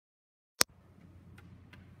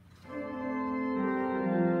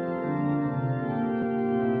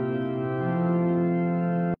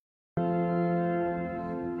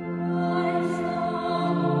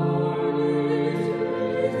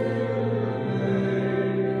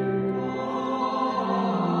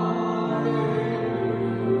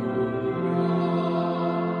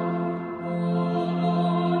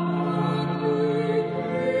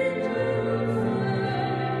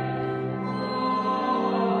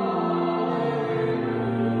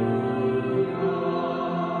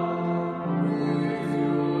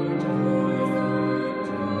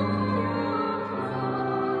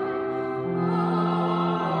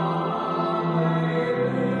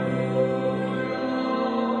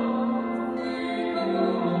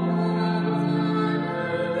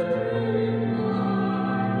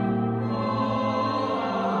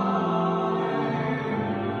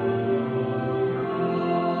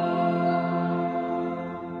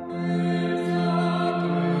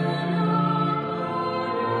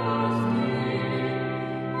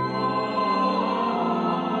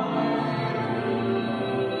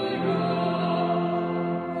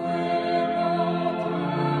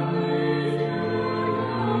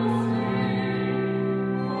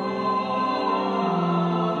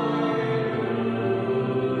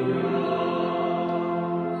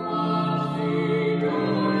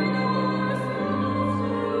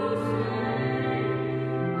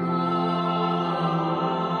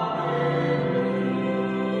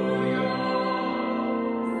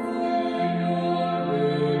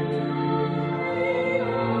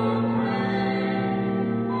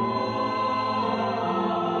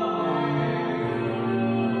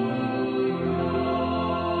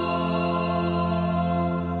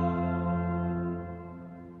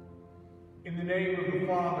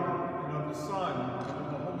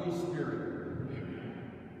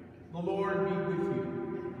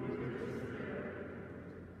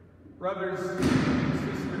Brothers and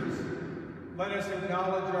sisters, let us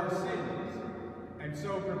acknowledge our sins and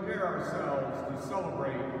so prepare ourselves to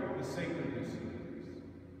celebrate the sacred mysteries.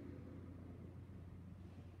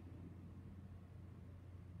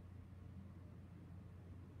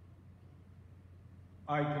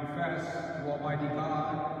 I confess to Almighty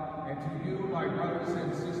God and to you, my brothers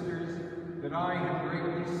and sisters, that I have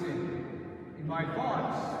greatly sinned in my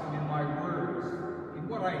thoughts and in my words, in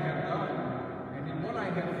what I have done and in what I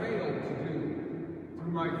have failed to do,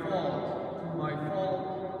 through my fault,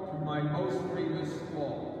 through my most grievous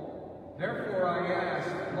fault. Therefore I ask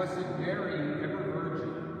Blessed Mary, ever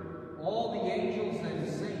Virgin, all the angels and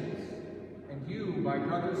saints, and you, my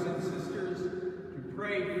brothers and sisters, to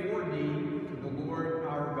pray for me to the Lord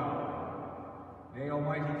our God. May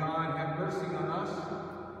Almighty God have mercy on us,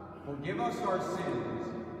 forgive us our sins,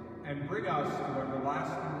 and bring us to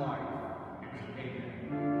everlasting life. Amen.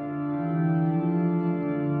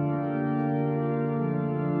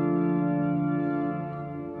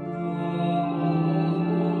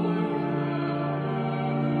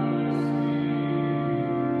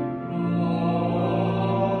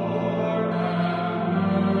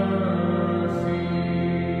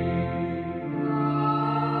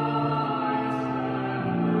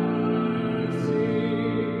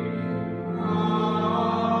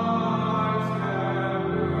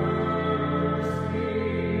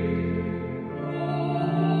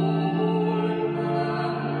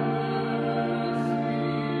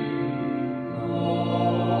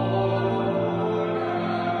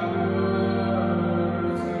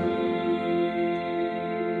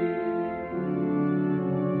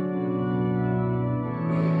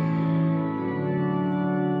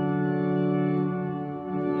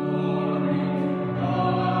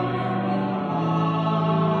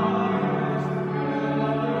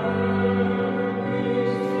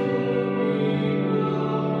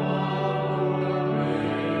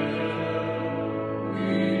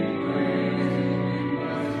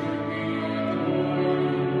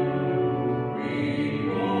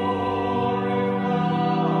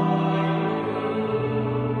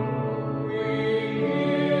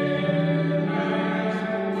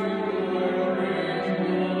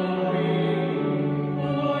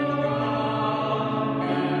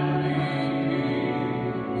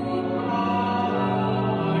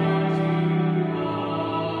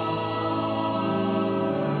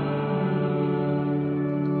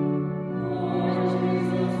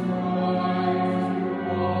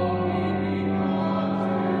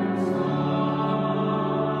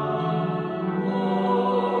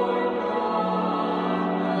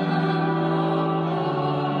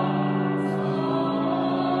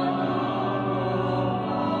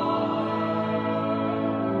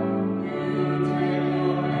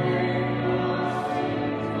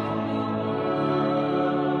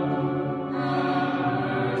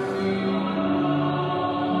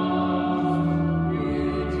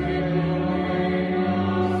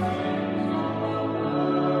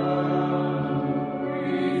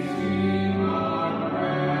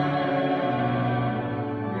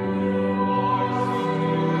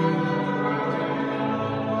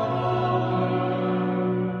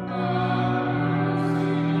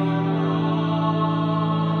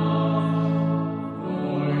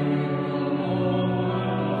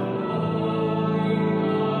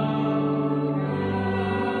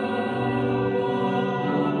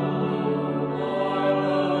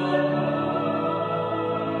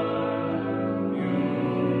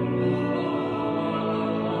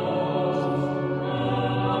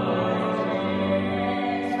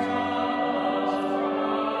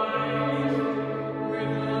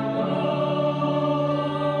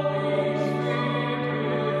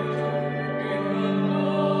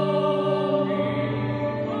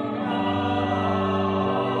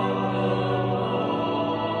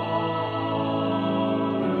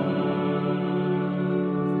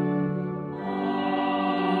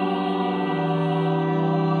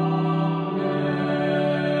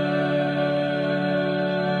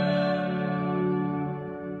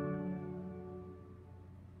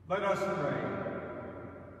 Let us pray.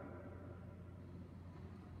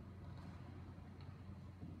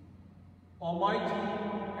 Almighty,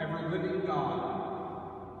 ever-living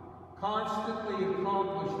God, constantly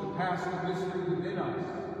accomplish the paschal mystery within us,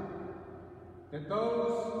 that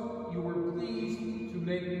those you were pleased to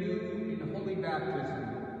make new in holy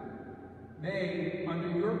baptism may, under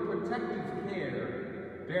your protective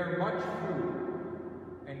care, bear much fruit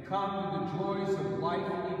and come to the joys of life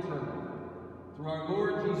eternal. Through our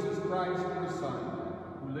Lord Jesus Christ, your Son,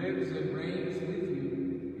 who lives and reigns with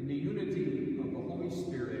you in the unity of the Holy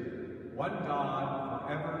Spirit, one God,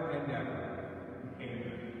 forever and ever.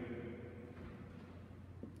 Amen.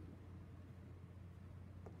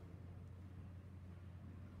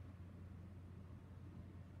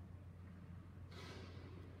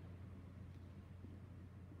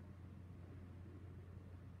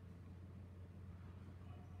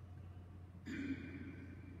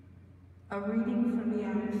 A reading from the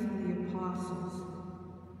Acts of the Apostles.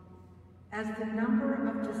 As the number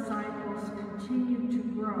of disciples continued to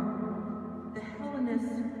grow, the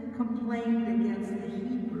Hellenists complained against the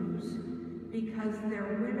Hebrews because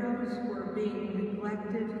their widows were being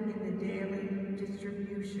neglected in the daily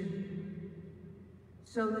distribution.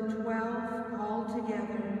 So the 12 called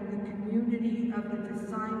together the community of the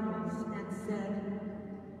disciples and said,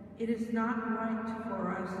 "It is not right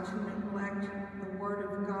for us to neglect the word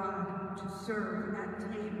of God to serve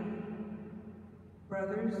at table.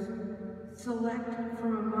 Brothers, select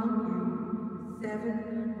from among you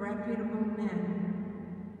 7 reputable men,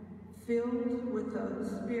 filled with the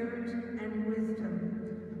Spirit and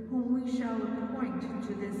wisdom, whom we shall appoint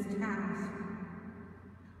to this task.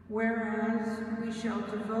 Whereas we shall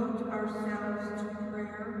devote ourselves to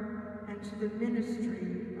prayer and to the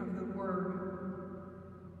ministry of the word."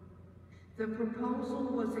 The proposal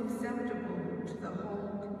was acceptable to the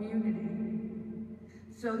whole community.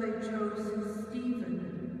 So they chose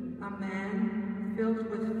Stephen, a man filled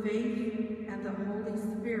with faith and the Holy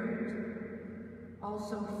Spirit,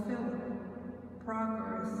 also Philip,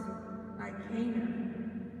 Prochorus, Nicanor,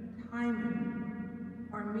 Timon,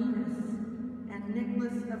 Parmenas, and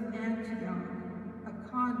Nicholas of Antioch, a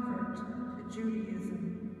convert to Judaism.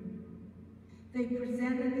 They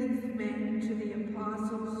presented these men to the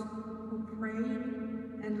apostles, who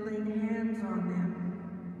prayed and laid hands on them.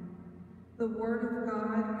 The word of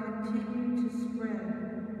God continued to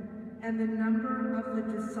spread, and the number of the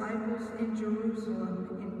disciples in Jerusalem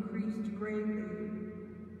increased greatly.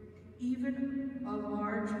 Even a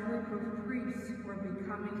large group of priests were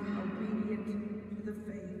becoming obedient to the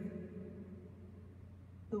faith.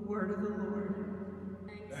 The word of the Lord.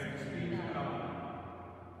 Thanks be to God.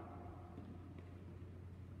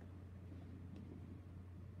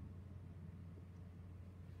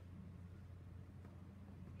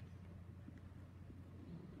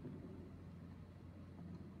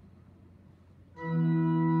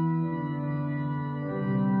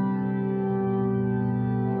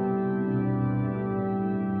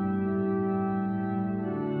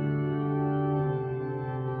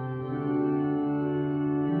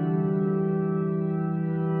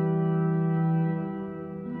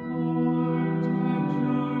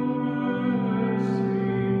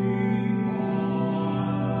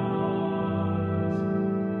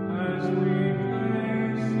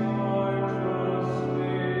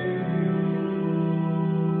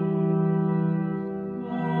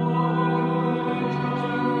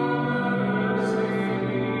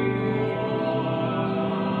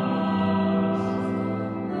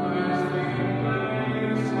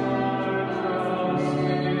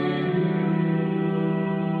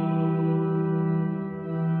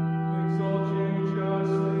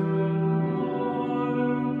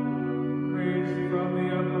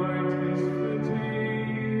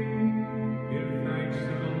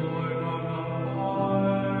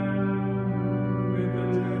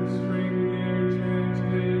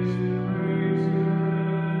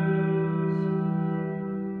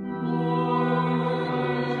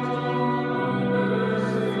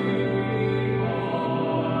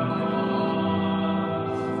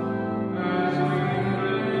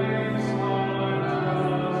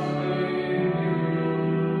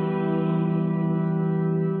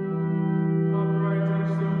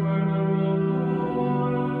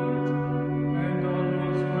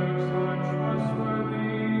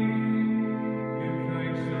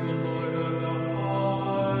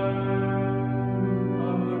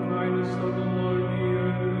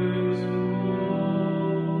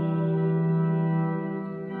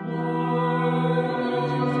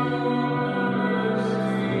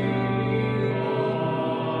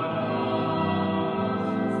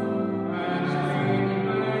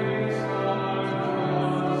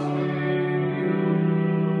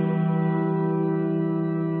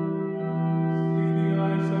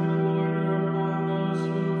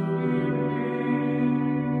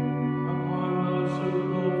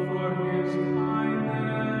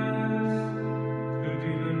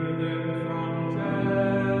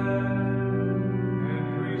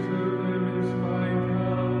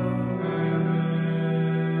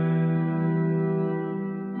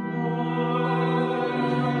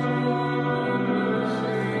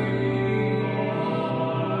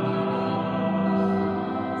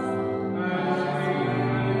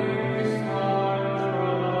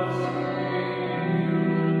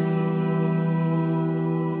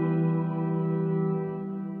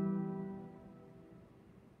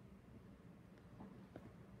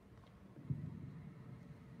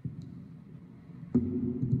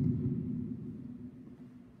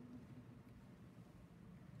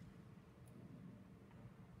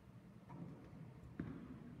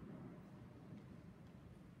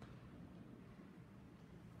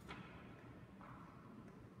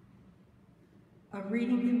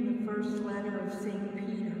 reading from the first letter of St.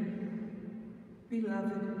 Peter.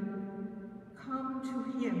 Beloved, come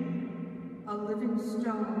to him, a living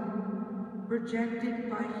stone, rejected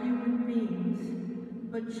by human beings,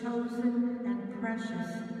 but chosen and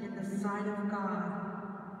precious in the sight of God.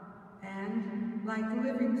 And, like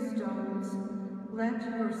living stones, let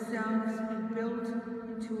yourselves be built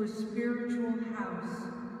into a spiritual house,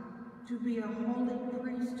 to be a holy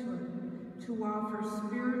priesthood, to offer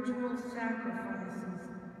spiritual sacrifices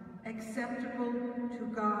acceptable to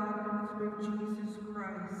God through Jesus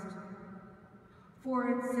Christ. For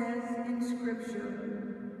it says in Scripture,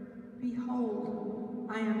 "Behold,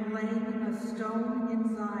 I am laying a stone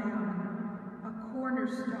in Zion, a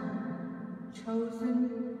cornerstone,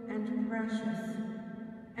 chosen and precious,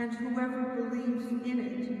 and whoever believes in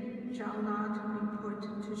it shall not be put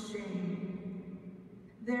to shame."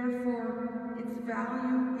 Therefore, its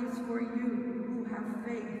value is for you who have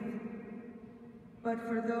faith. But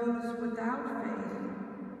for those without faith,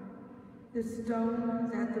 the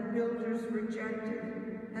stone that the builders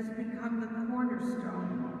rejected has become the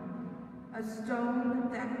cornerstone, a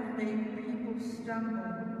stone that will make people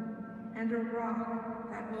stumble, and a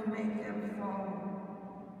rock that will make them fall.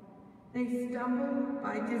 They stumble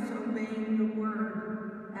by disobeying the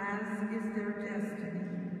word, as is their destiny.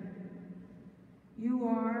 You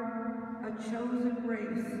are a chosen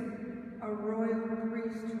race, a royal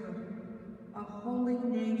priesthood, a holy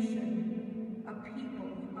nation, a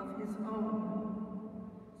people of his own,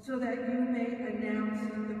 so that you may announce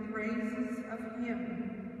the praises of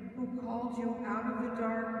him who called you out of the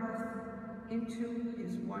darkness into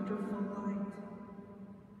his wonderful light.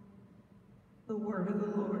 The word of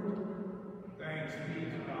the Lord. Thanks be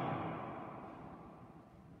to God.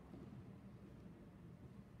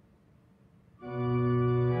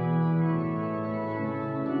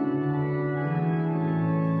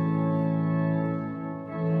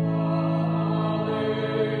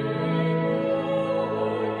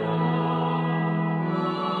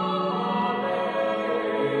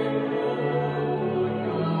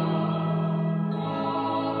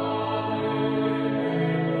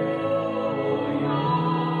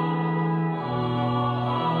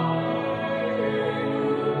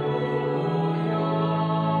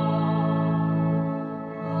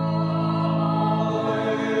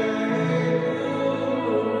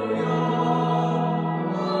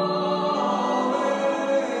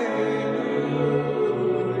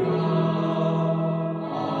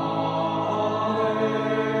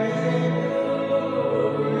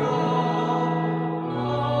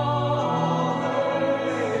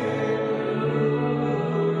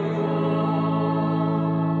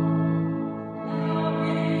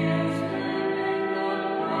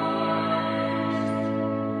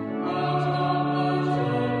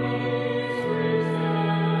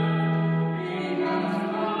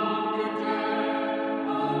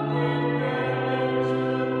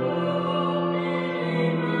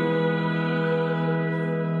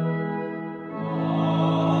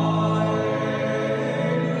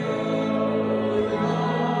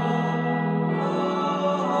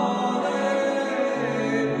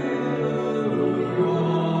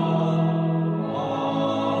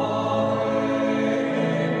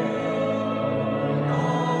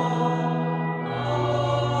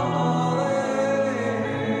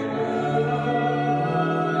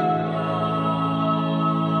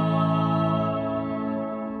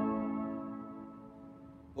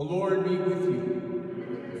 The Lord be with you.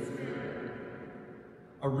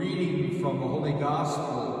 A reading from the Holy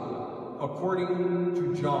Gospel according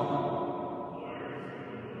to John.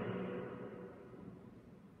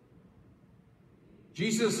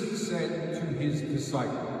 Jesus said to his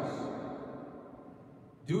disciples,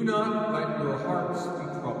 "Do not let your hearts be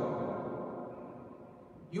troubled.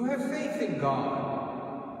 You have faith in God.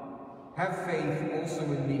 Have faith also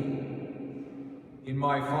in me. In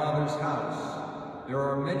my Father's house there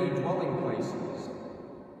are many dwelling places.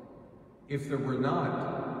 If there were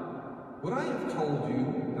not, would I have told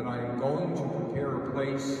you that I am going to prepare a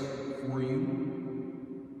place for you?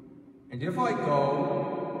 And if I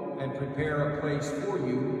go and prepare a place for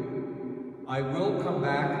you, I will come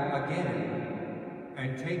back again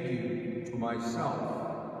and take you to myself,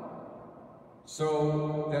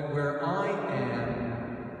 so that where I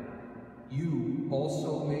am, you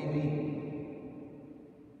also may be.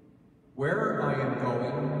 Where I am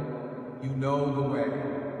going, you know the way."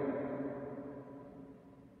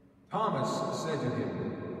 Thomas said to him,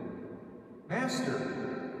 "Master,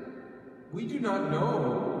 we do not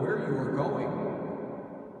know where you are going.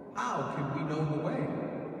 How can we know the way?"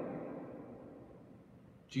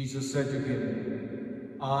 Jesus said to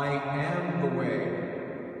him, "I am the way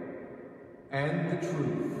and the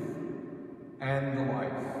truth, and the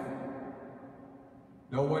life.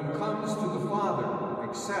 No one comes to the Father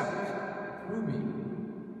except through me.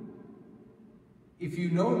 If you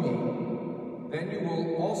know me, then you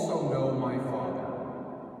will also know my Father.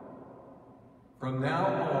 From now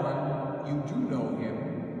on, you do know him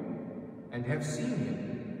and have seen him.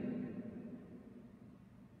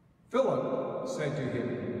 Philip said to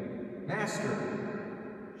him, Master,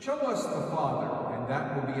 show us the Father, and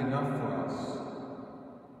that will be enough for us.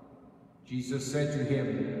 Jesus said to him,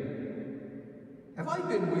 Have I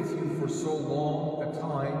been with you for so long a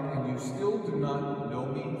time, and you still do not know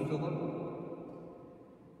me, Philip?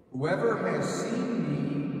 Whoever has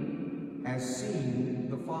seen me has seen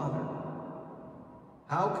the Father.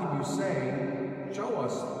 How can you say, Show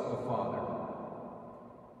us the Father?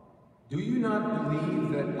 Do you not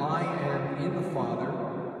believe that I am in the Father,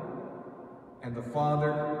 and the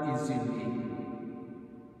Father is in me?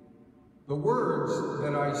 The words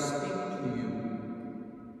that I speak to you,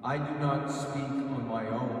 I do not speak on my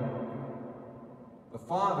own. The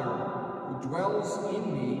Father who dwells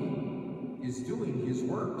in me is doing his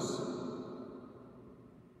works.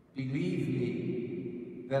 Believe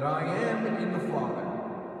me that I am in the Father,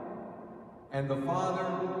 and the Father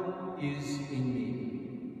is in me.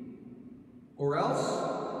 Or else,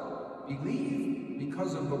 believe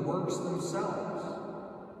because of the works themselves.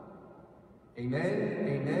 Amen,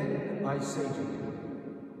 amen, I say to you,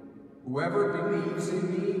 whoever believes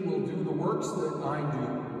in me will do the works that I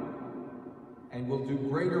do, and will do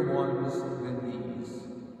greater ones than these,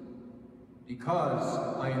 because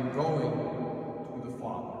I am going to the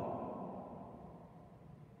Father.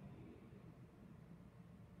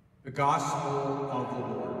 The Gospel of the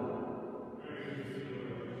Lord.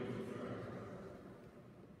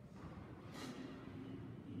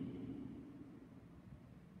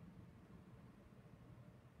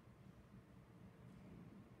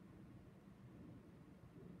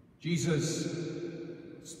 Jesus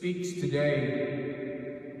speaks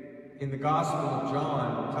today in the Gospel of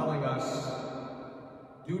John, telling us,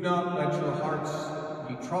 do not let your hearts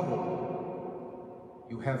be troubled.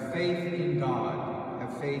 You have faith in God,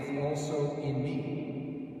 have faith also in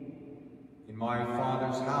me. In my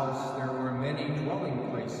Father's house there are many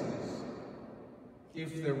dwelling places.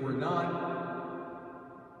 If there were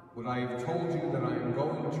not, would I have told you that I am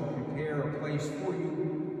going to prepare a place for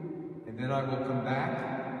you, and then I will come back,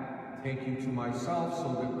 take you to myself,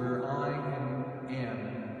 so that where I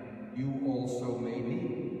am, you also may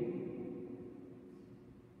be.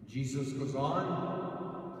 Jesus goes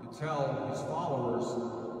on to tell his followers,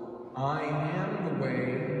 I am the way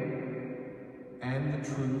and the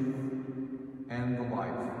truth and the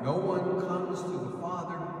life. No one comes to the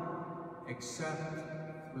Father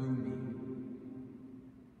except through me.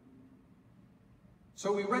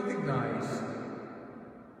 So we recognize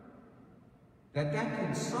that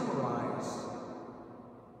can summarize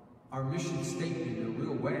our mission statement in a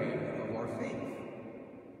real way of our faith.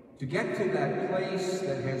 To get to that place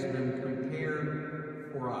that has been prepared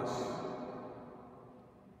for us.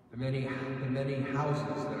 The many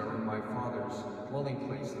houses that are in my Father's dwelling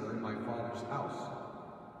place, that are in my Father's house.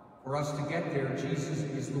 For us to get there, Jesus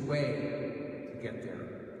is the way to get there.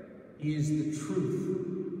 He is the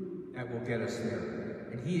truth that will get us there.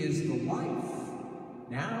 And he is the life,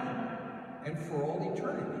 now and for all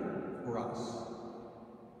eternity, for us.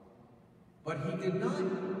 But he did not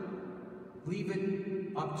leave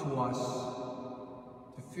it up to us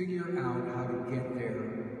to figure out how to get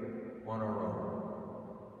there on our own.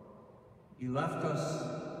 He left us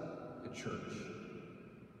the church,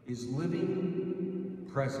 his living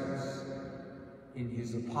presence in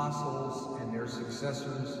his apostles and their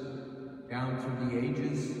successors down through the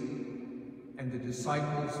ages, and the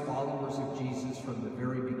disciples, followers of Jesus from the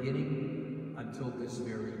very beginning until this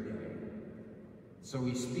very day. So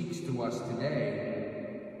he speaks to us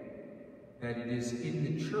today that it is in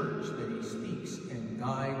the church that he speaks and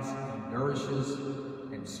guides and nourishes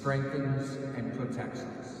and strengthens and protects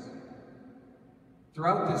us.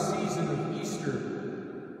 Throughout this season of Easter,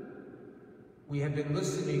 we have been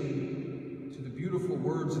listening to the beautiful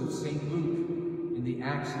words of St. Luke in the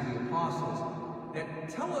Acts of the Apostles that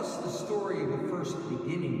tell us the story of the first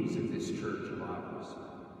beginnings of this church of ours.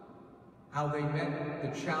 How they met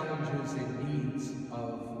the challenges and needs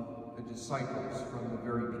of the disciples from the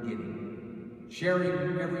very beginning,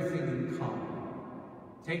 sharing everything in common,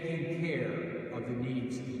 taking care of the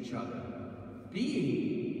needs of each other,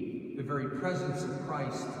 being the very presence of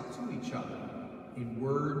Christ to each other in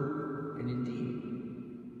word and in deed.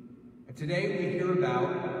 And today we hear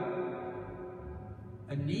about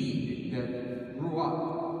a need that grew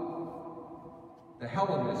up, the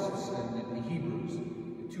Hellenists and the Hebrews,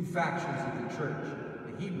 the two factions of the church.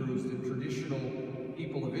 The Hebrews, the traditional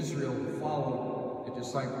people of Israel who followed the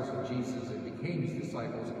disciples of Jesus and became his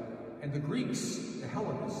disciples, and the Greeks, the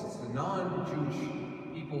Hellenists, the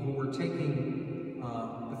non-Jewish people who were taking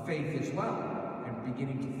the faith as well and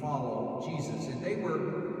beginning to follow Jesus. And they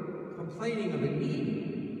were complaining of a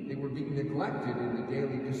need. They were being neglected in the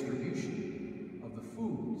daily distribution of the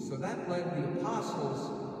food. So that led the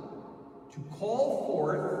apostles to call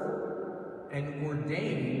forth and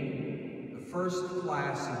ordain the first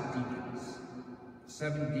class of deacons,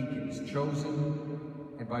 7 deacons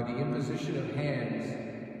chosen and by the imposition of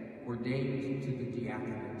hands ordained to the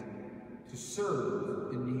diaconate to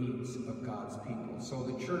serve the needs of God's people. So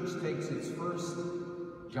the church takes its first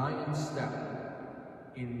giant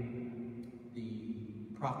step in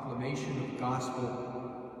the proclamation of the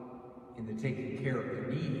gospel, in the taking care of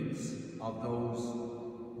the needs of those who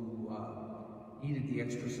needed the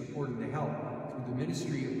extra support and the help through the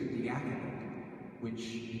ministry of the diaconate,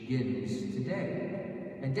 which begins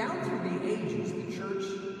today. And down through the ages, the church,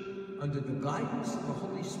 under the guidance of the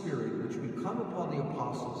Holy Spirit, which would come upon the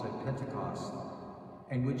apostles at Pentecost,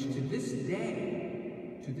 and which to this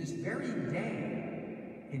day, to this very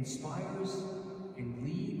day, inspires and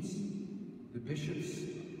leads the bishops,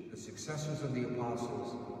 the successors of the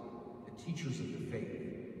apostles, the teachers of the faith,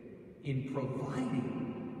 in providing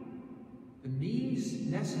the means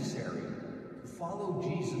necessary to follow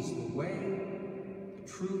Jesus the way, the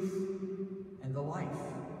truth, and the life,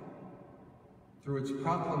 through its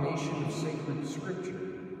proclamation of sacred scripture,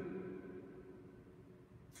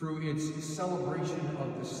 through its celebration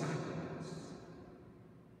of the sacraments,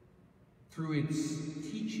 through its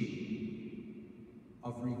teaching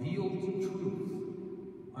of revealed truth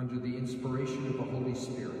under the inspiration of the Holy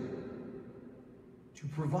Spirit, to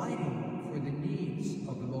providing for the needs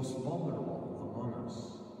of the most vulnerable among us,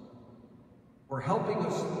 or helping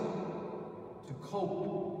us to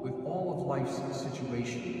cope with all of life's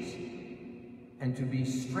situations, and to be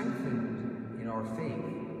strengthened in our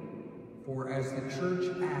faith. For as the church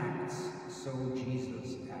acts, so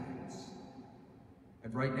Jesus acts.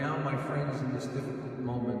 And right now, my friends, in this difficult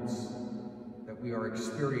moments that we are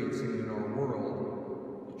experiencing in our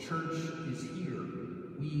world, the church is here.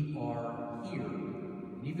 We are here.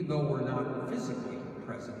 And even though we're not physically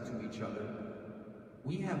present to each other,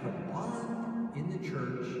 we have a bond in the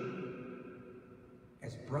church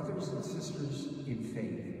as brothers and sisters in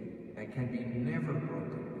faith that can be never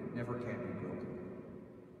broken, never can be broken.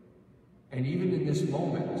 And even in this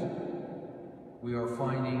moment, we are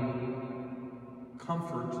finding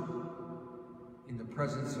comfort in the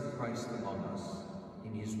presence of Christ among us,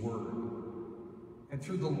 in his word. And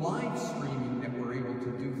through the live streaming that we're able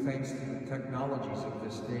to do, thanks to the technologies of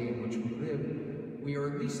this day in which we live, we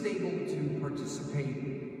are at least able to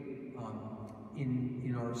participate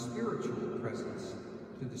in our spiritual presence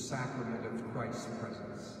to the sacrament of Christ's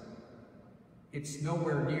presence. It's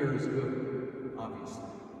nowhere near as good, obviously.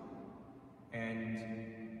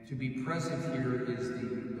 And to be present here is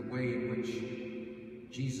the way in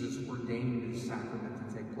which Jesus ordained this sacrament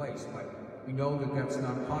to take place. But we know that that's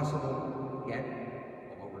not possible yet,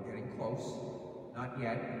 although we're getting close. Not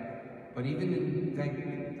yet. But even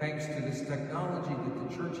thanks to this technology, that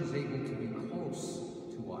the church is able to be close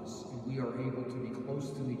to us, and we are able to be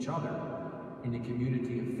close to each other in the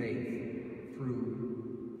community of faith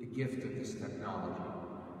through the gift of this technology,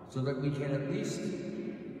 so that we can at least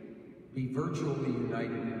be virtually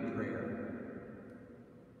united in prayer.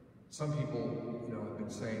 Some people, have been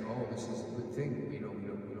saying, "Oh, this is a good thing.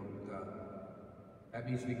 That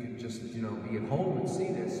means we can just, be at home and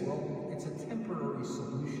see this." Well, it's a temporary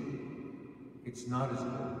solution. It's not as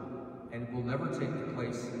good, and it will never take the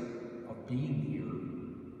place of being here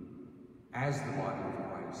as the body of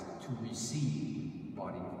Christ, to receive the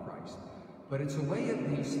body of Christ. But it's a way, at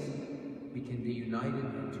least, we can be united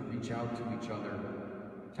and to reach out to each other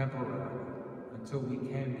temporarily, until we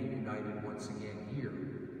can be united once again here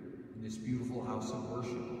in this beautiful house of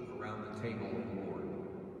worship around the table of the Lord.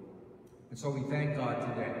 And so we thank God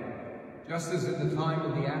today, just as in the time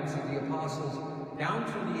of the Acts of the Apostles, down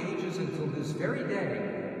through the ages until this very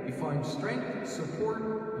day, we find strength, support,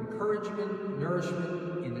 encouragement,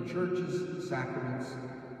 nourishment in the church's sacraments,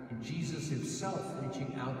 in Jesus himself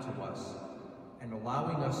reaching out to us and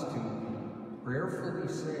allowing us to prayerfully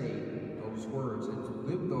say those words and to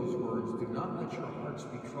live those words. Do not let your hearts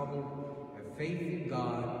be troubled. Have faith in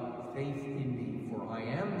God, faith in me. For I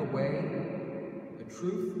am the way, the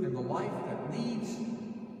truth, and the life that leads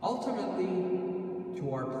ultimately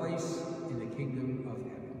to our place in the kingdom of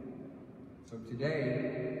heaven. So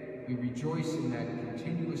today, we rejoice in that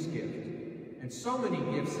continuous gift, And so many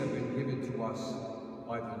gifts have been given to us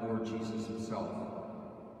by the Lord Jesus himself.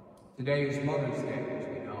 Today is Mother's Day, as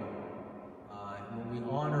we know. And when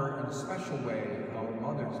we honor in a special way our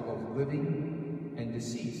mothers, both living and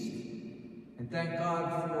deceased, and thank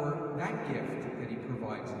God for that gift that he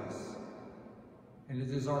provides us. And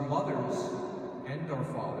it is our mothers and our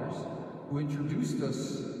fathers who introduced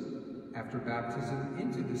us after baptism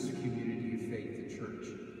into this community of faith, the church,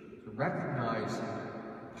 to recognize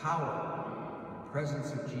the power and the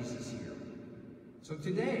presence of Jesus here. So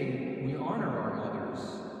today, we honor our mothers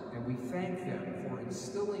and we thank them for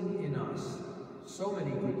instilling in us so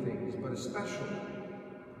many good things, but especially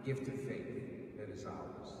the gift of faith that is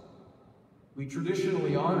ours. We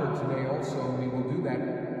traditionally honor today also, and we will do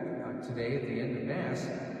that today at the end of Mass,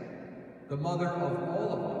 the mother of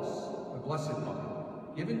all of us, the Blessed Mother,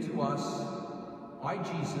 given to us by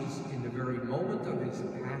Jesus in the very moment of his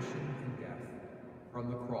passion and death from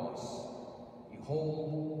the cross.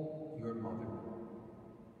 Behold your mother.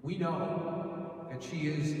 We know that she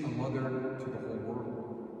is a mother to the whole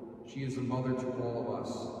world. She is a mother to all of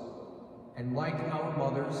us. And like our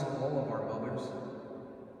mothers, all of our mothers,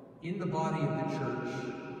 in the body of the church,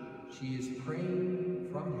 she is praying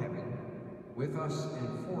from heaven with us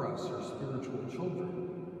and for us, her spiritual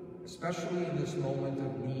children, especially in this moment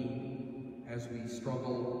of need as we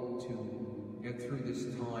struggle to get through this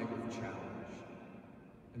time of challenge.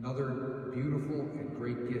 Another beautiful and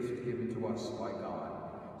great gift given to us by God.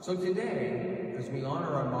 So today, as we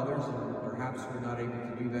honor our mothers, and perhaps we're not able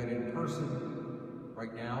to do that in person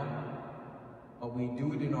right now, but we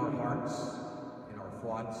do it in our hearts, in our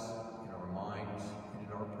thoughts, in our minds, and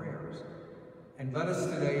in our prayers. And let us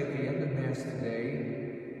today, at the end of Mass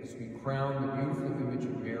today, as we crown the beautiful image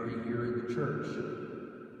of Mary here in the church,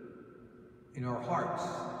 in our hearts,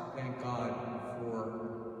 thank God for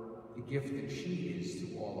the gift that she is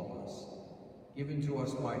to all of us, given to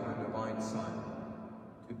us by her divine Son,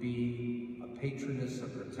 to be a patroness, a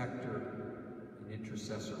protector, an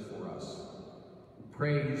intercessor for us, who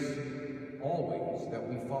prays always that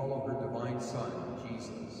we follow her divine Son,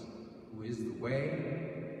 Jesus, who is the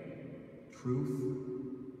way, truth,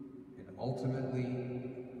 and ultimately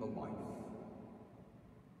the life.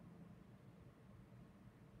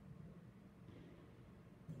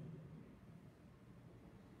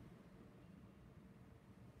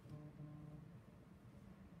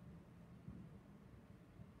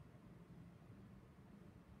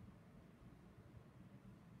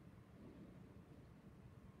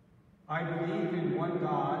 I believe in one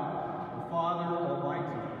God, the Father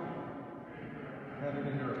Almighty, heaven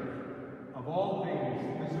and earth, of all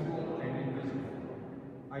things visible and invisible.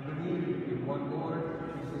 I believe in one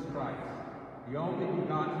Lord, Jesus Christ, the only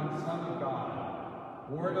begotten Son of God,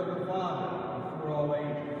 born of the Father before all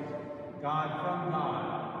ages, God from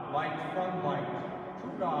God, light from light,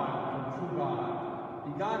 true God from true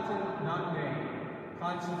God, begotten, not made,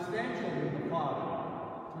 consubstantial with the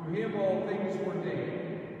Father. Through him all things were made.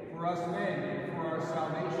 For us men and for our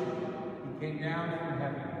salvation, he came down from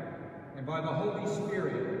heaven, and by the Holy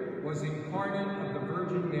Spirit was incarnate of the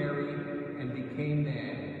Virgin Mary and became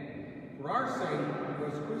man. For our sake, he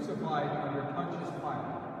was crucified under Pontius Pilate.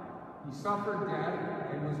 He suffered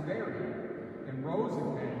death and was buried, and rose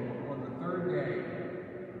again on the third day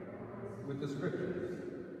with the Scriptures.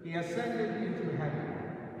 He ascended into heaven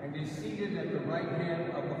and is seated at the right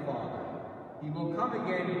hand of the Father. He will come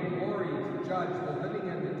again in glory to judge the living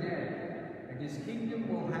and the dead, and his kingdom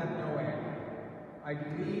will have no end. I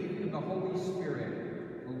believe in the Holy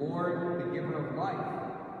Spirit, the Lord, the giver of life,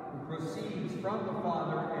 who proceeds from the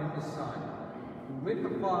Father and the Son, who with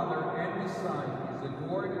the Father and the Son is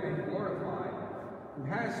adored and glorified, who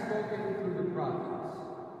has spoken through the prophets.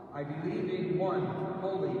 I believe in one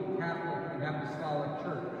holy, Catholic, and Apostolic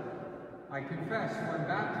Church. I confess one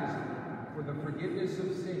baptism for the forgiveness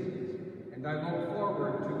of sins, and I look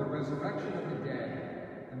forward to the resurrection of the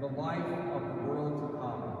dead and the life of the world to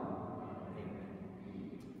come.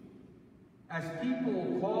 Amen. As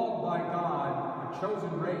people called by God, a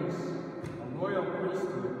chosen race, a royal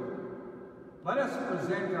priesthood, let us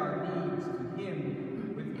present our needs to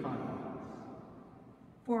him with confidence.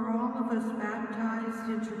 For all of us baptized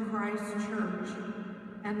into Christ's church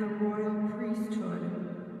and the royal priesthood,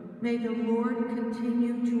 may the Lord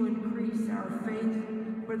continue to increase our faith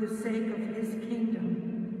for the sake of his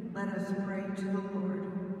kingdom. Let us pray to the Lord.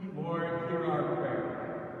 Lord, hear our prayer.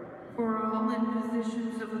 For all in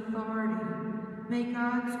positions of authority, may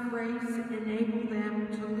God's grace enable them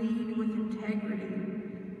to lead with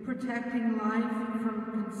integrity, protecting life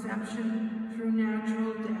from conception through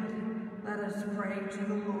natural death. Let us pray to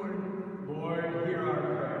the Lord. Lord, hear our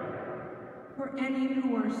prayer. For any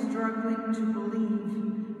who are struggling to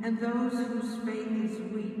believe and those whose faith is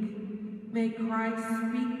weak, may Christ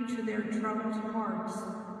speak to their troubled hearts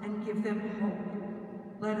and give them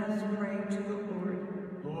hope. Let us pray to the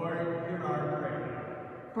Lord. Lord, hear our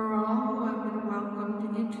prayer. For all who have been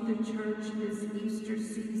welcomed into the church this Easter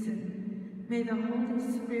season, may the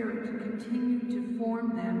Holy Spirit continue to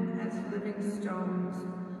form them as living stones.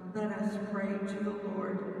 Let us pray to the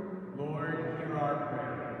Lord. Lord, hear our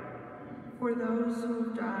prayer. For those who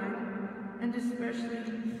have died, and especially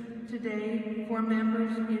today for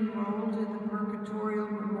members enrolled in the Purgatorial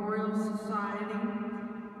Memorial Society,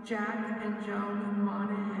 Jack and Joan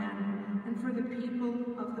Monahan, and for the people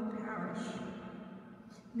of the parish.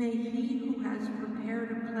 May he who has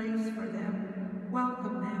prepared a place for them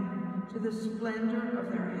welcome them to the splendor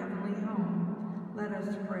of their heavenly home. Let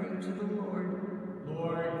us pray to the Lord.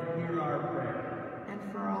 Lord, hear our prayer.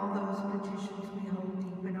 And for all those petitions we hold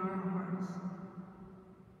deep in our hearts.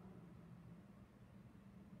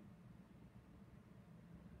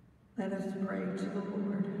 Let us pray to the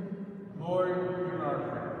Lord. Lord, hear our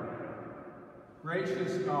prayer.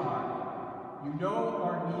 Gracious God, you know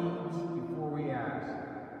our needs before we ask.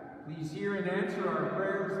 Please hear and answer our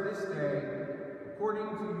prayers this day. According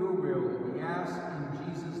to your will, we ask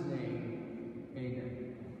in Jesus' name. Amen.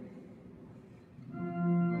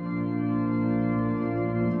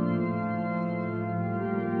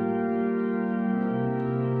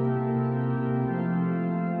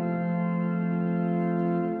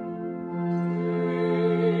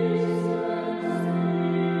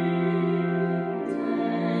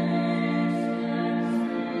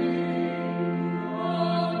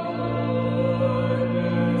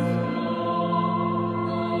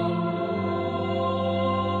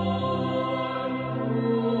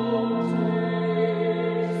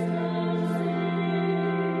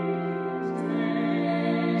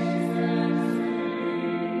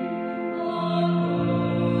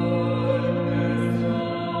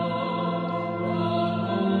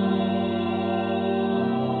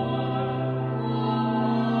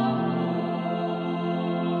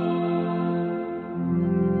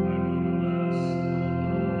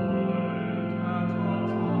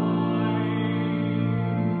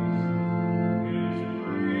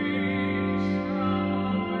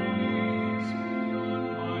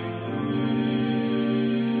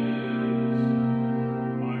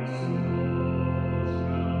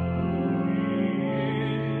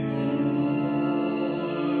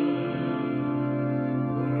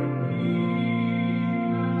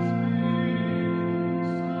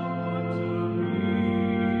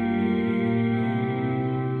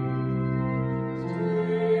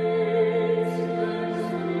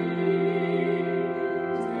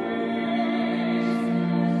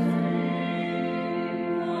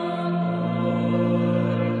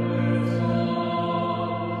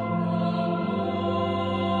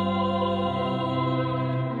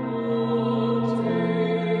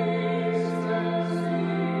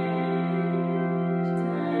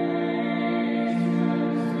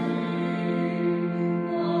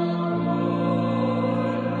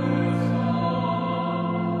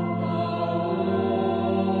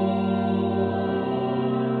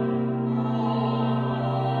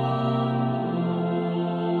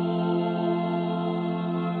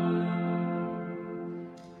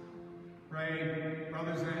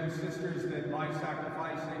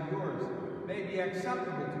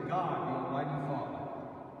 Acceptable to God, the Almighty Father.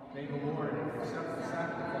 May the Lord accept the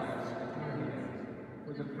sacrifice at your hands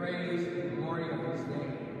for the praise and glory of his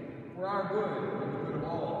name, for our good and the good of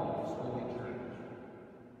all his holy church.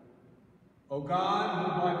 O God,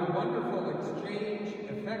 who by the wonderful exchange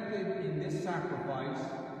effected in this sacrifice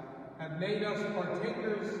have made us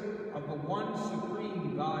partakers of the one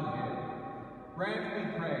supreme Godhead, grant,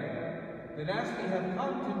 we pray, that as we have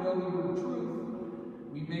come to know your truth,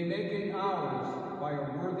 we may make it ours by a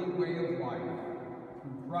worthy way of life,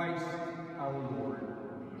 through Christ our Lord.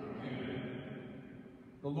 Amen.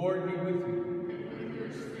 The Lord be with you. With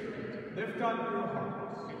your spirit. Lift up your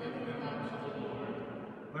hearts. We lift them up to the Lord.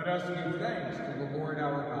 Let us give thanks to the Lord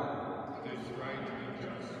our God. It is right and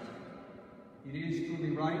just. It is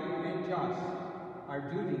truly right and just, our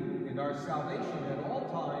duty and our salvation at all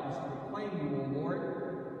times to proclaim you, O Lord,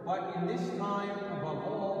 but in this time above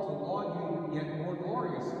all to laud you yet more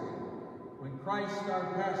gloriously, when Christ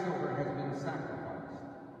our Passover has been sacrificed.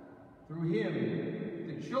 Through him,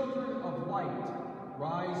 the children of light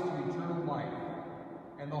rise to eternal life,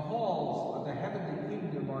 and the halls of the heavenly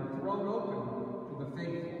kingdom are thrown open to the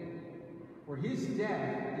faithful. For his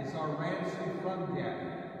death is our ransom from death,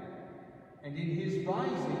 and in his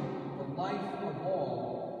rising the life of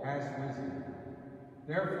all has risen.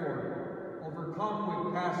 Therefore, overcome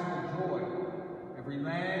with paschal joy. Every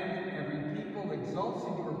land, every people exults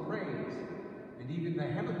in your praise, and even the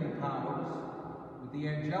heavenly powers, with the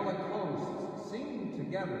angelic hosts, sing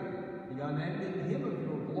together the unending hymn of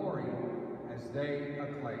your glory as they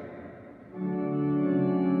acclaim.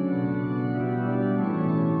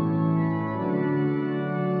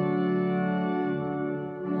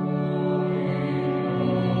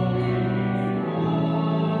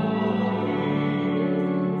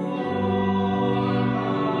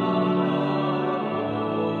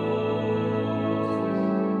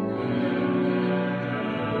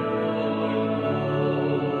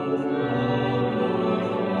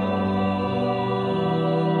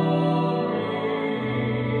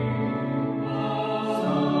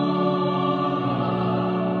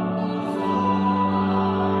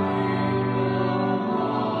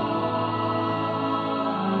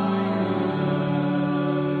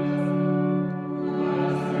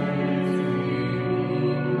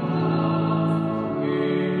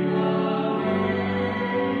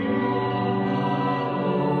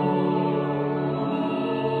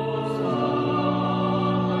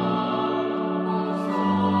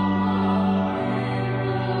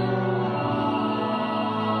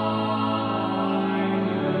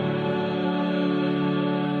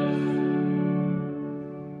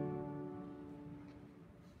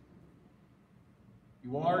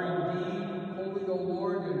 You are indeed holy, O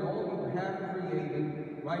Lord, and all you have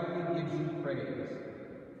created rightly gives you praise.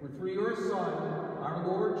 For through your Son, our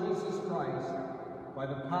Lord Jesus Christ, by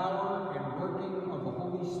the power and working of the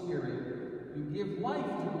Holy Spirit, you give life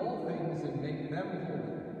to all things and make them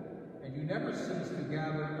holy. And you never cease to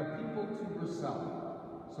gather a people to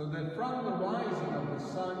yourself, so that from the rising of the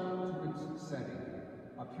sun to its setting,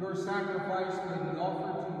 a pure sacrifice may be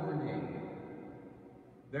offered to your name.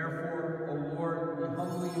 Therefore, O Lord, we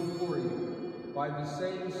humbly implore you, by the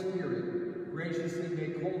same Spirit, graciously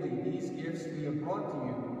make holy these gifts we have brought to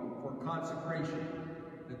you for consecration,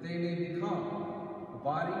 that they may become the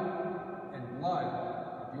body and blood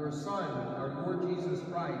of your Son, our Lord Jesus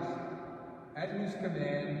Christ, at whose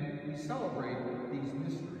command we celebrate these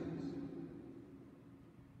mysteries.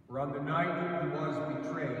 For on the night he was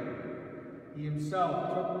betrayed, he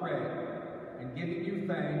himself took bread, and giving you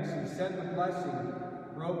thanks, he said the blessing,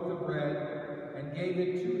 broke the bread, and gave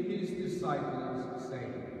it to his disciples,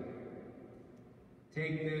 saying,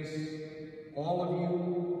 "Take this, all of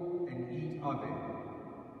you, and eat of it.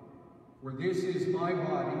 For this is my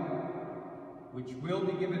body, which will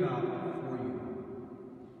be given up for you."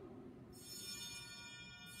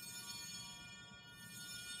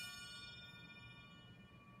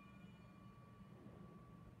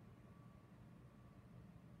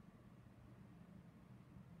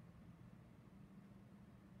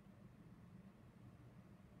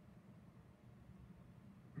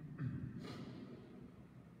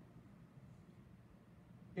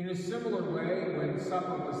 In a similar way, when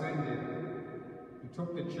supper was ended, he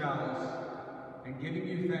took the chalice, and giving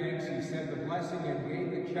you thanks, he said the blessing and gave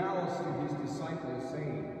the chalice to his disciples,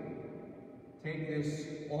 saying, "Take this,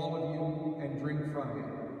 all of you, and drink from it.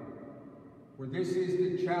 For this is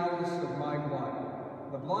the chalice of my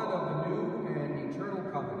blood, the blood of the new and eternal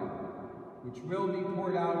covenant, which will be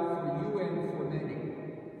poured out for you and for many,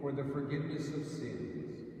 for the forgiveness of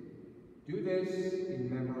sins. Do this in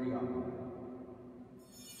memory of me."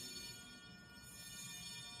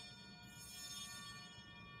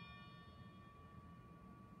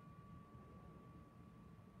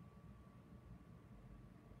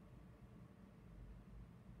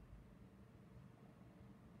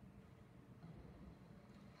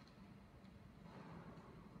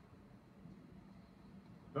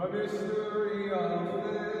 The mystery of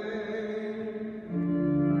faith.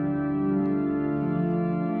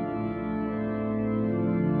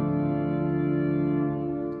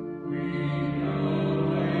 We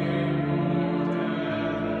proclaim your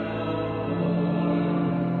death, O Lord,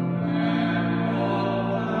 and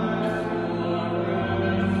confess your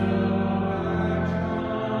resurrection until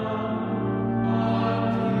you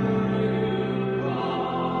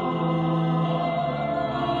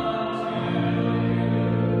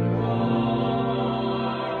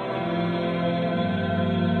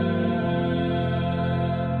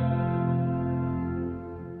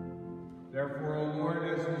Therefore, O Lord,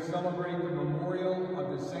 as we celebrate the memorial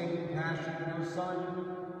of the saving passion of your Son,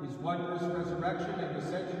 his wondrous resurrection and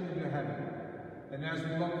ascension into heaven, and as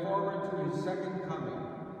we look forward to his second coming,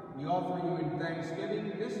 we offer you in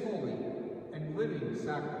thanksgiving this holy and living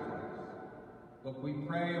sacrifice. Look, we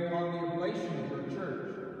pray upon the oblation of your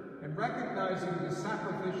church, and recognizing the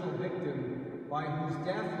sacrificial victim by whose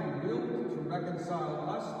death you willed to reconcile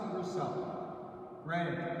us to yourself,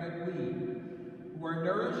 grant that we, who are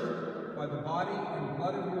nourished by the body and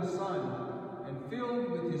blood of your Son, and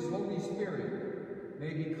filled with his Holy Spirit,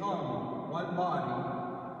 may become one body,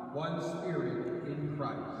 one spirit in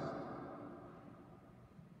Christ.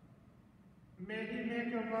 May he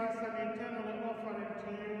make of us an eternal offering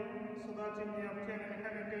to you, so that you may obtain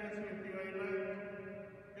inheritance with your elect,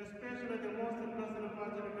 especially the most blessed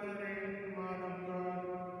Virgin Mary, Mother of God,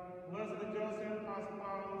 blessed Joseph, our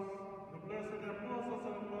spouse, the blessed apostles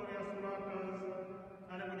and glorious martyrs,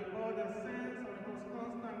 and with all the saints on whose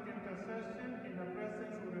constant intercession in the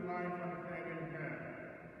presence of the life and faith in heaven.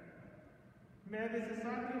 May this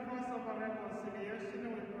sacrifice of our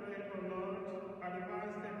reconciliation, we pray, O Lord,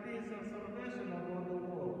 advance the peace and salvation of all the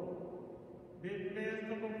world. Be pleased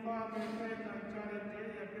to confirm in faith and charity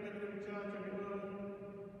a pilgrim church of God,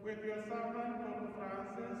 with your servant Pope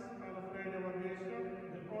Francis, Alfred our Bishop,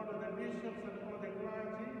 all the bishops and all the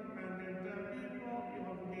clergy, and the entire people you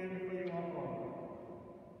have gained for your own.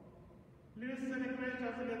 Listen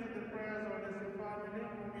graciously to the prayers of this family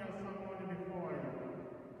whom you have summoned before you.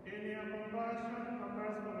 In your compassion, O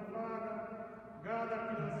merciful Father, gather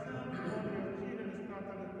to yourself all your children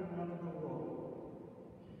scattered throughout the world.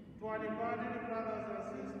 To our departed brothers and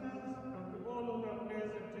sisters, and to all who are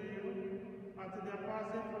pleasing to you, at their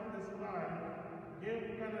passing from this life,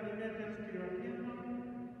 give kind admittance to your kingdom.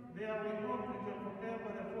 There we hope to enjoy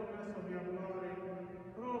forever the fullness of your glory,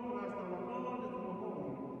 through Christ our Lord, through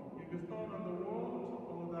whom you bestow on the world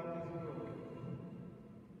all that is good.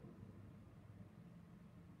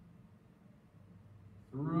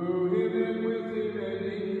 Through him and with him and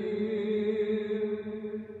in him,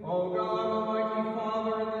 O God, Almighty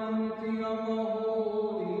Father, in the unity of the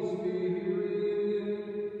Holy Spirit,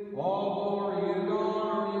 all glory and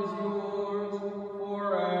honor is yours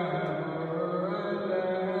forever and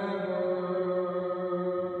ever.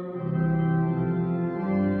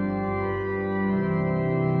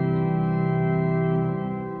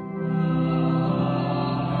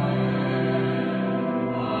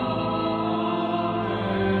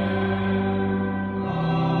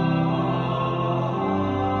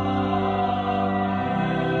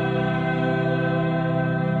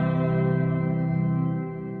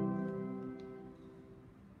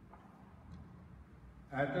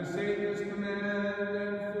 At the Savior's command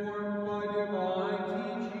and formed by divine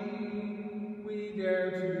teaching, we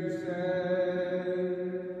dare to say,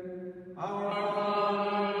 Our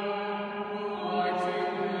Father, who art in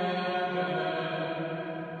heaven,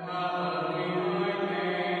 hallowed be thy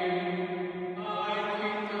name. Thy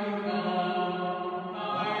kingdom come,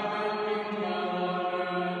 thy will be done on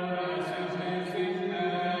earth as it is in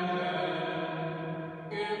heaven.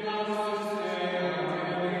 Give us this day our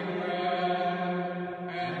daily bread,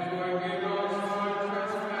 and forgive us our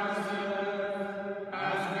trespasses,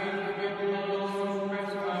 as we forgive those who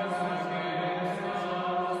trespass against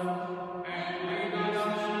us. And lead us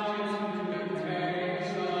not into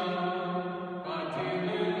temptation, but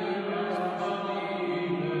deliver us from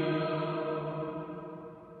evil.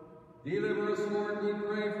 Deliver us, Lord, we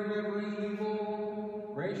pray, from every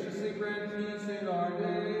evil. Graciously grant peace in our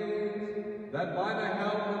days, that by the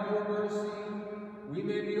help of your mercy we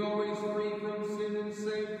may be always free from sin and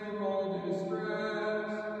safe from all distress,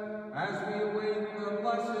 as we await the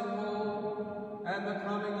blessed hope and the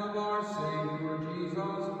coming of our Savior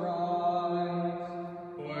Jesus Christ.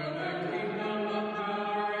 For the kingdom, the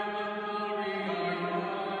power, and the glory are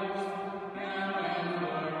yours, now and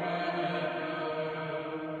forever.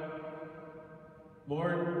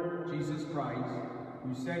 Lord Jesus Christ,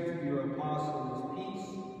 who said to your apostles, Peace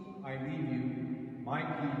I leave you, my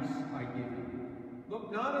peace I give you.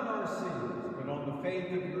 Look not on our sins, but on the faith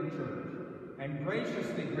of your church, and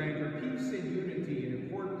graciously grant her peace and unity in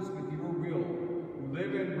accordance with your will, who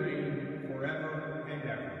live and reign forever and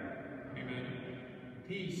ever. Amen.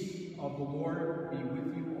 Peace of the Lord be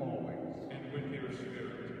with you always. And with your spirit.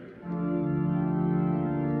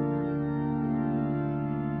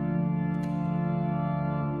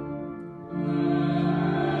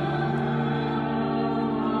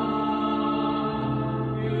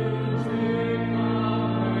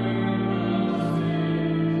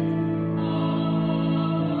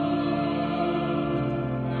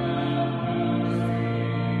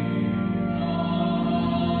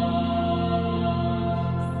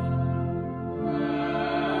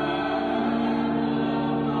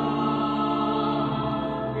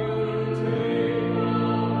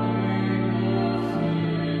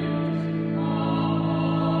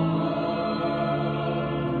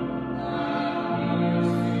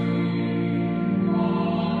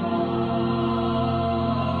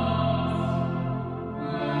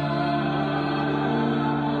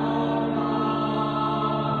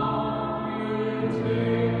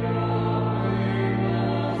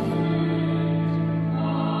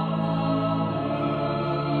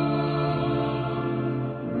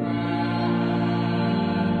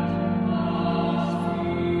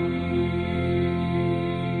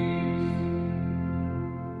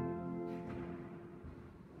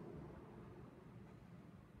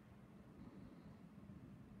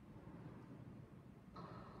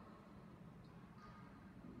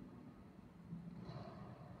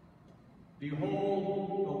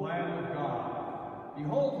 Behold the Lamb of God.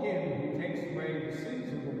 Behold him who takes away the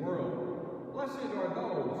sins of the world. Blessed are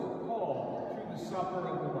those called to the supper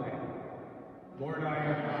of the Lamb. Lord, I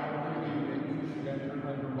am not worthy that you should enter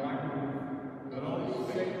under my roof, but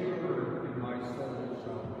only say the word, and my soul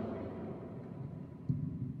shall be healed.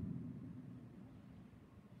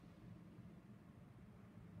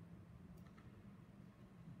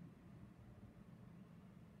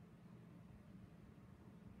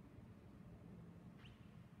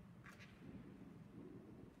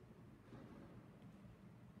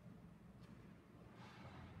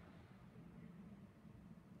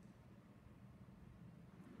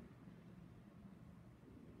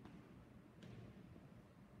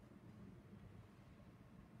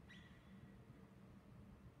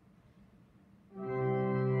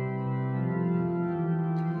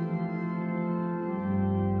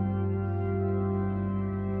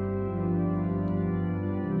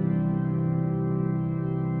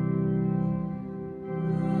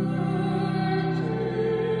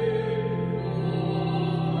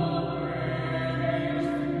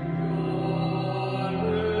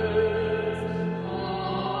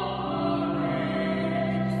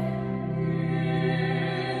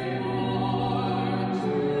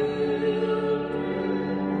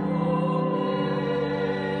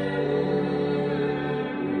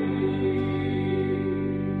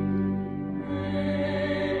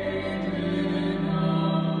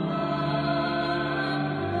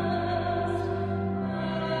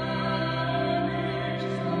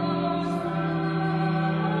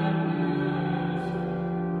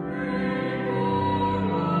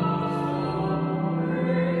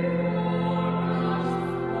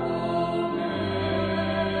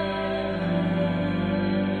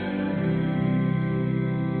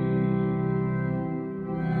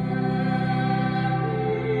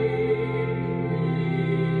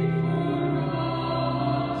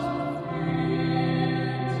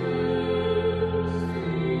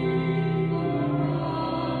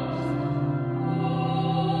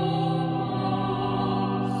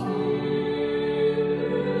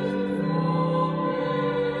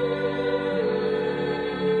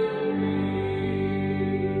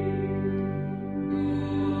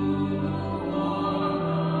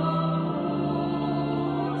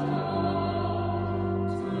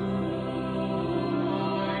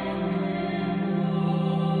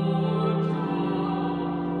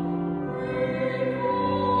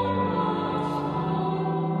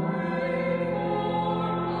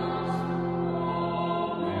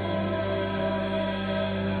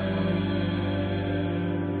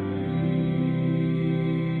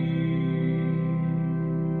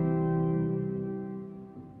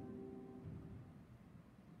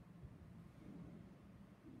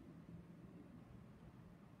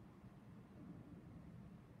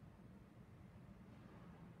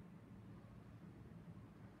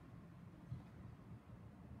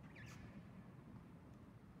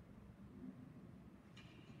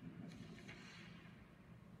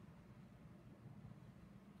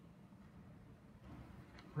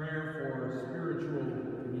 Prayer for spiritual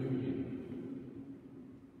communion.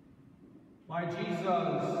 My Jesus,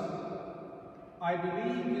 I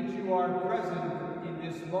believe that you are present in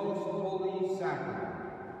this most holy sacrament.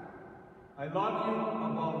 I love you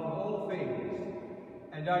above all things,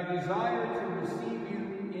 and I desire to receive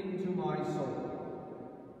you into my soul.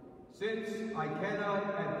 Since I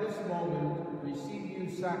cannot at this moment receive you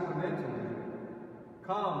sacramentally,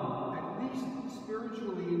 come at least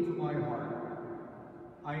spiritually into my heart.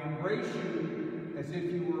 I embrace you as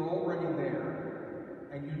if you were already there,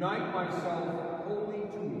 and unite myself wholly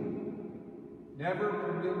to you. Never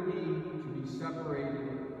permit me to be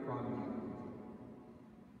separated from you.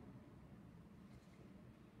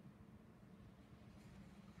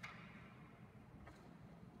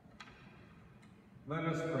 Let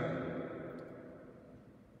us pray.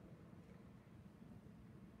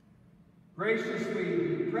 Graciously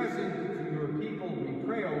be present to your people, we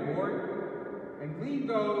pray, O Lord, and lead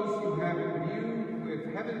those who have imbued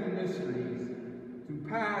with heavenly mysteries to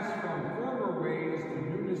pass from former ways to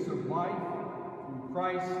newness of life through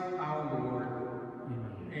Christ our Lord.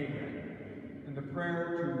 Amen. Amen. And the prayer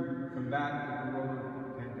to combat the corona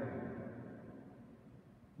pandemic.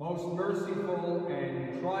 Most merciful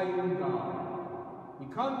and triune God, we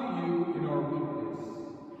come to you in our weakness.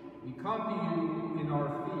 We come to you in our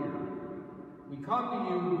fear. We come to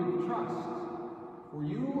you with trust, for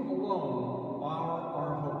you alone are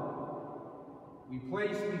our hope. We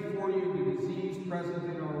place before you the disease present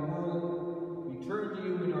in our world. We turn to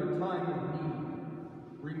you in our time of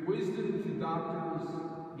need. Bring wisdom to doctors,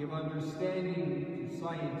 give understanding to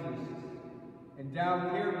scientists, Endow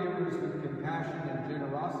caregivers with compassion and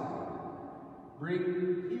generosity.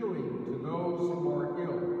 Bring healing to those who are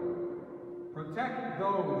ill. Protect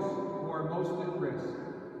those who are most at risk.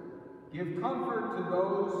 Give comfort to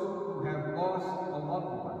those who have lost a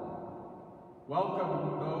loved one.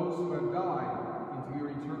 Welcome those who have died into your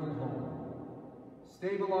eternal home.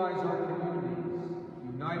 Stabilize our communities.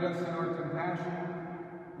 Unite us in our compassion.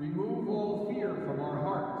 Remove all fear from our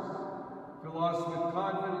hearts. Fill us with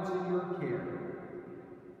confidence in your care.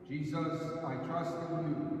 Jesus, I trust in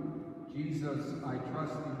you. Jesus, I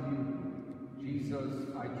trust in you. Jesus,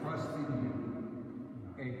 I trust in you.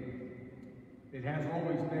 Amen. It has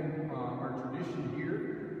always been our tradition here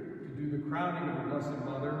to do the crowning of the Blessed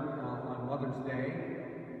Mother on Mother's Day.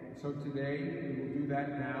 So today, we will do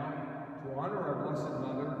that now to honor our Blessed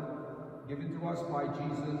Mother, given to us by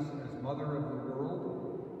Jesus as Mother of the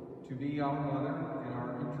world, to be our Mother and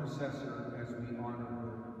our intercessor as we honor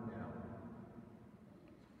her now.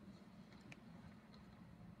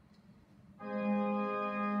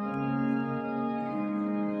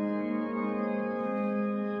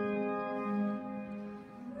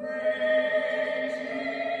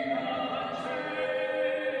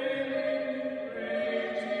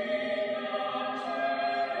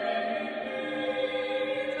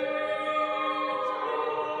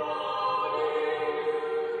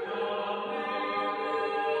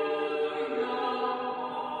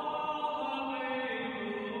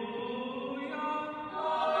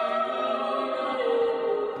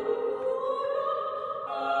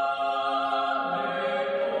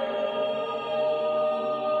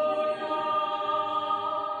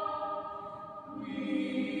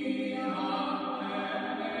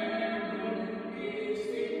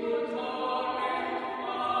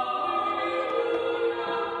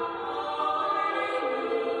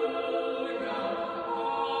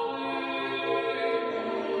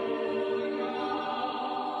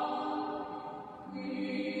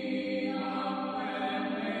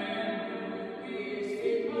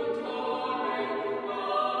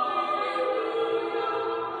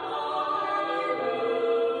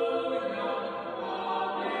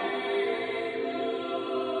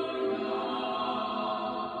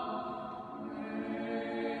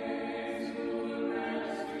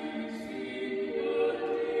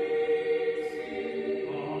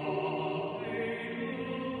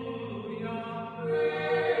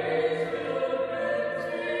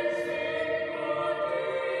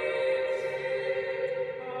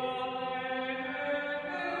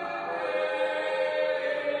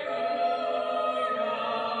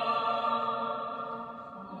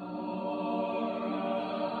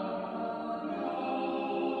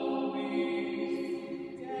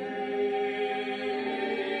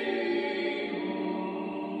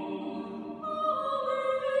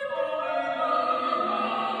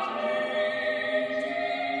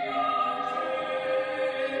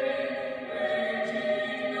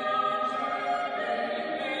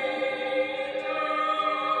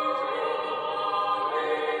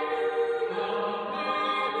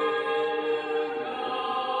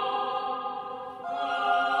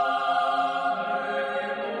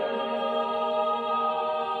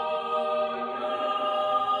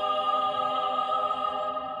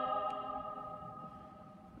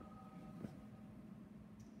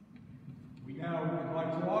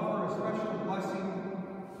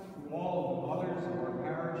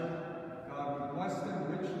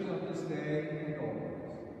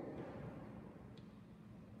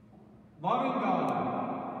 Loving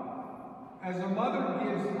God, as a mother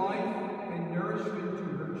gives life and nourishment to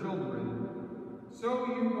her children, so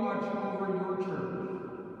you watch over your church.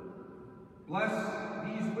 Bless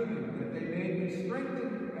these women that they may be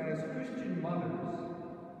strengthened as Christian mothers.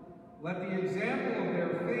 Let the example of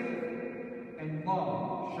their faith and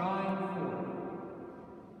love shine forth.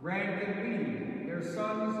 Grant that we, their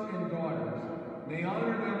sons and daughters, may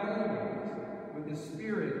honor them always with a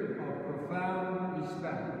spirit of profound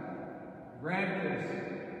respect. Grant this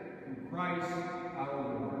through Christ our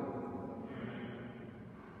Lord.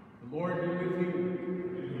 The Lord be with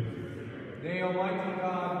you. May Almighty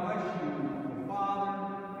God bless you, the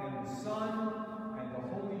Father, and the Son, and the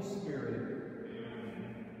Holy Spirit.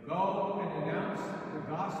 Go and announce the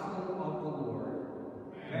gospel of the Lord.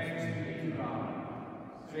 Thanks be to God.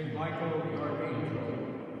 Saint Michael, the Archangel,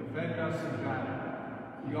 defend us in battle.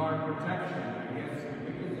 Be our protection against the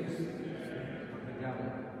wickedness of the devil.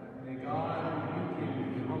 May God rebuke him,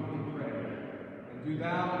 we humbly pray. And do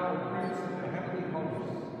thou, O Prince of the heavenly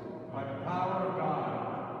hosts, by the power of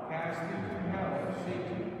God, cast into hell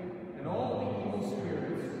Satan and all the evil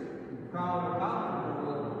spirits who prowl about